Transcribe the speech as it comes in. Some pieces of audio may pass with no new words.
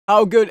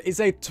How good is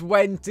a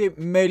 20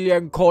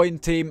 million coin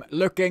team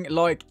looking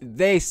like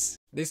this?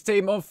 This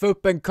team on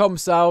Futbin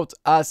comes out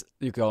as,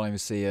 you can't even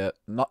see it,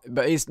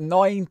 but it's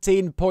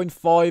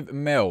 19.5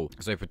 mil.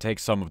 So if we take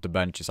some of the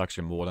bench, it's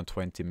actually more than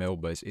 20 mil,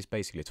 but it's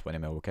basically 20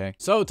 mil, okay?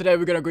 So today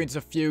we're gonna go into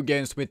a few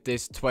games with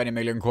this 20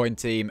 million coin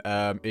team.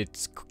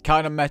 It's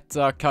kind of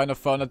meta, kind of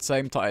fun at the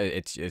same time.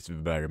 It's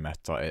very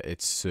meta.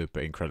 It's super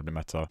incredibly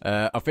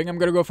meta. I think I'm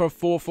gonna go for a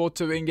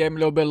 4-4-2 in-game, a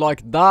little bit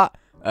like that.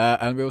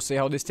 And we'll see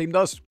how this team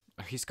does.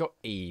 He's got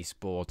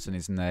esports in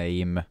his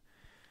name.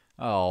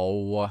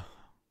 Oh,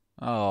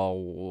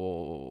 Cruyff.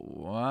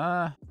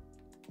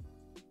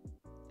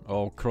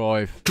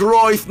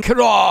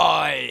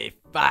 Cruyff!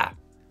 Ah.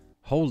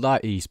 Hold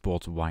that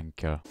esports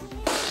wanker.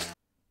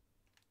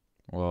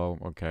 Well,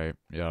 okay,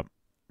 yeah.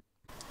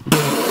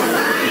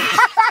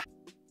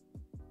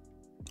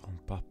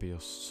 Mbappe,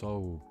 you're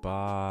so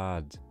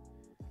bad.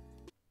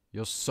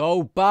 You're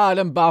so bad,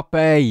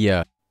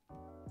 Mbappe!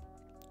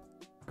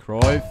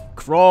 Cruyff!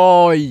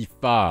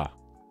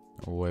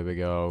 Oh, here we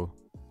go.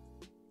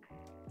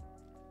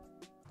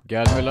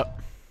 Gerd Müller.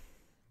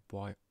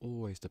 Why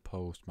always the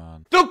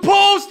postman? The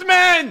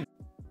postman!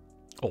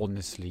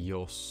 Honestly,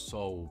 you're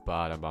so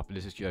bad, Mbappe.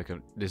 This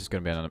is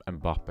gonna be an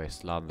Mbappe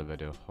slander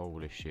video.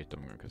 Holy shit,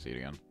 I'm gonna concede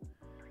again.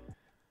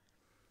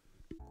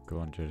 Go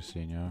on,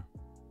 Jairzinho.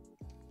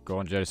 Go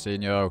on,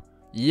 Jairzinho.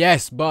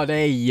 Yes,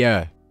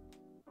 buddy!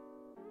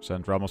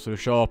 Send Ramos to the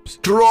shops.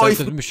 Drive!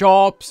 Send to the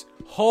shops!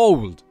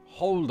 Hold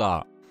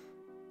that.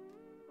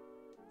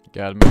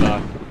 Gerd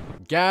Müller.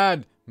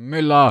 Gerd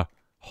Müller!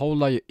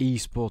 Hold that, you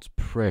esports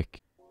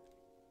prick.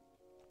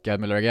 Gerd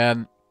Müller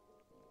again.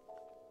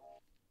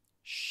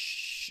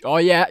 Shh. Oh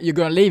yeah, you're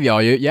gonna leave,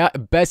 are you? Yeah,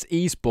 best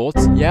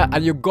esports. Yeah,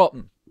 and you got...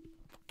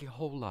 Fucking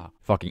hold that.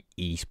 Fucking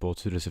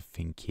esports, who does it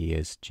think he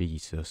is?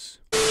 Jesus.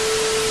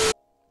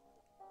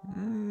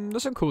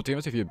 That's some cool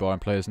teams if you're buying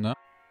players now.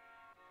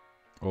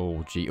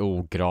 Oh, gee.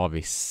 Oh,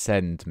 Gravi,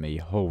 send me.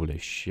 Holy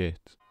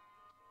shit.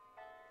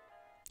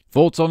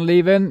 Thoughts on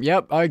leaving?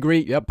 Yep, I agree.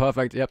 Yep,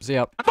 perfect. Yep, see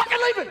ya. I'm fucking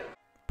leaving!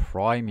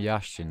 Prime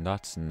Yashin,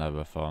 that's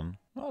never fun.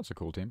 Oh, that's a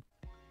cool team.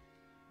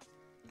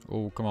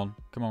 Oh, come on.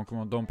 Come on, come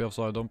on. Don't be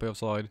offside, don't be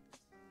offside.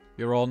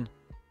 You're on.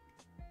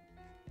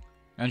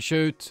 And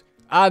shoot.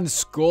 And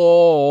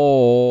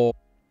score!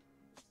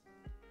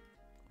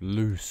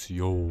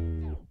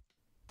 Lucio.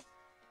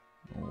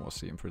 Oh, I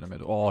see him through the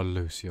middle. Oh,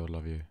 Lucio,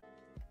 love you.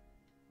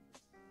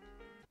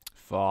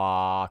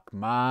 Fuck,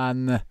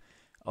 man.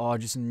 Oh, I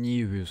just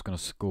knew he was gonna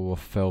score.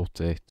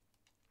 Felt it.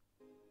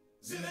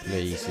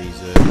 Please,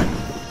 Zizou.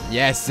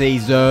 Yes,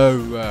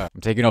 Zizou! I'm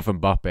taking off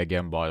Mbappe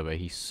again, by the way.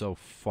 He's so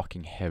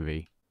fucking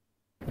heavy.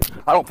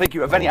 I don't think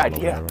you have any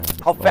idea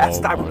how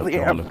fast I really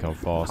am. Look how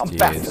fast I'm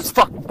fast as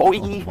fuck, boy.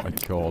 Oh my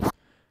god.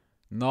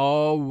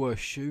 No,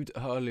 shoot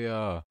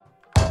earlier.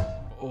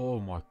 Oh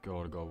my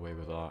god, I got away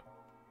with that.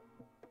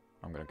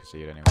 I'm gonna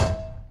concede anyway.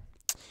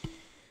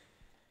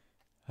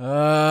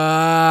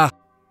 Oh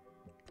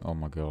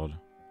my god.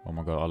 Oh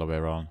my god, all the way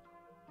around.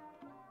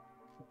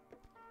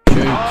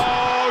 Shoot!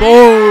 Oh,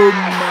 boom!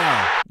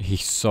 Yeah!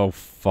 He's so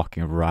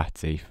fucking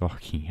ratty.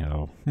 Fucking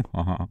hell.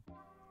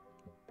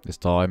 This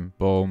time,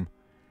 boom.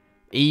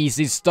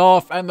 Easy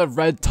stuff and the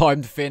red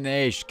timed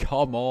finish.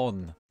 Come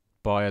on.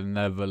 Bayern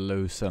never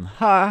losing.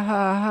 Ha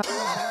ha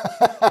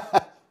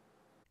ha.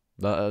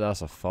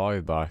 That's a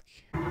 5-back.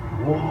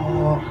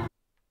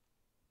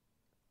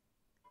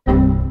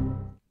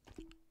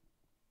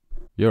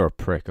 You're a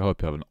prick. I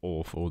hope you have an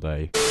awful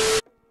day.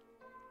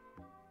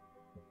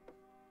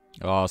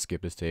 Oh, I'll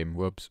skip this team.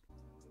 Whoops.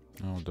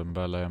 Oh,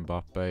 Dembele,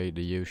 Mbappe,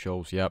 the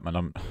usuals. Yep, and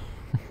I'm...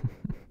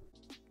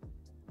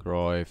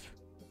 Cruyff.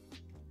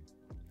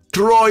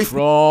 Cruyff!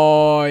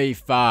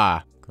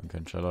 Come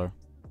Cancelo.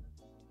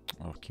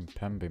 Oh,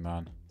 Kimpembe,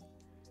 man.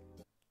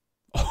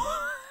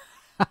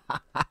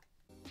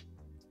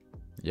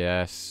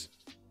 Yes.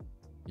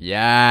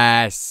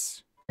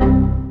 Yes!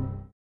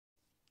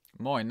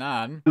 My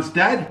nan. Is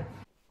dead?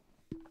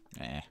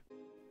 Eh.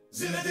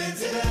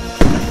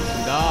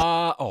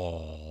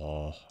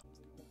 Oh.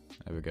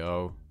 There we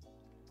go.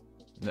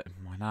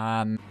 My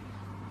nan.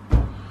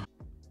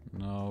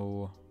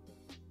 No.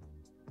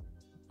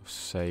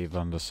 Save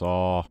under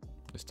saw.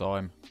 This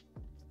time.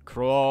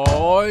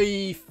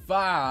 Cruyff!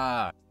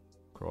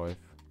 Cruyff.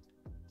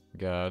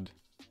 Gerd.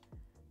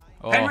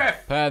 Oh,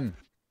 Penrith! Pen.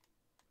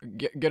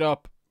 Get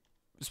up.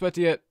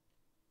 Sweaty it.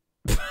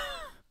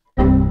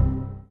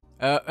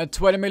 A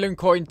 20 million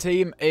coin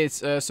team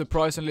is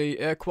surprisingly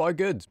quite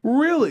good.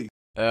 Really?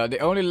 The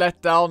only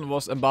letdown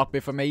was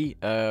Mbappe for me.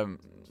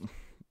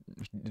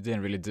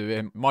 Didn't really do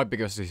it. Might be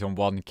because he's on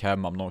one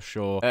cam, I'm not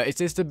sure. Is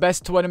this the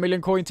best 20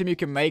 million coin team you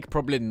can make?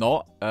 Probably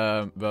not.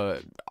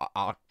 But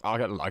I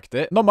liked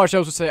it. Not much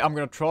else to say. I'm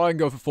gonna try and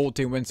go for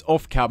 14 wins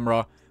off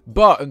camera.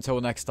 But until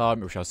next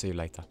time, we shall see you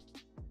later.